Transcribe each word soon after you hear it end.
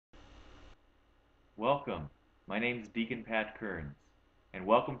Welcome. My name is Deacon Kearns, and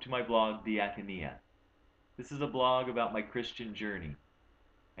welcome to my blog, Diakonia. This is a blog about my Christian journey.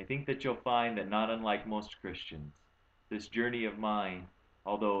 I think that you'll find that not unlike most Christians, this journey of mine,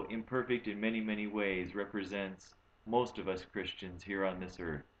 although imperfect in many, many ways, represents most of us Christians here on this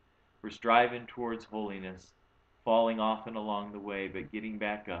earth. We're striving towards holiness, falling often along the way, but getting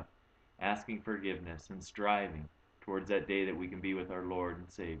back up, asking forgiveness, and striving towards that day that we can be with our Lord and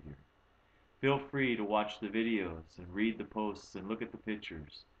Savior. Feel free to watch the videos and read the posts and look at the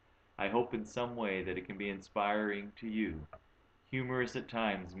pictures. I hope in some way that it can be inspiring to you, humorous at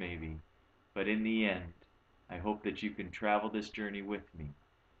times maybe, but in the end, I hope that you can travel this journey with me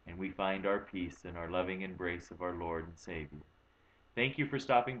and we find our peace in our loving embrace of our Lord and Savior. Thank you for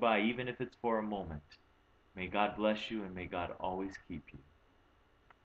stopping by, even if it's for a moment. May God bless you and may God always keep you.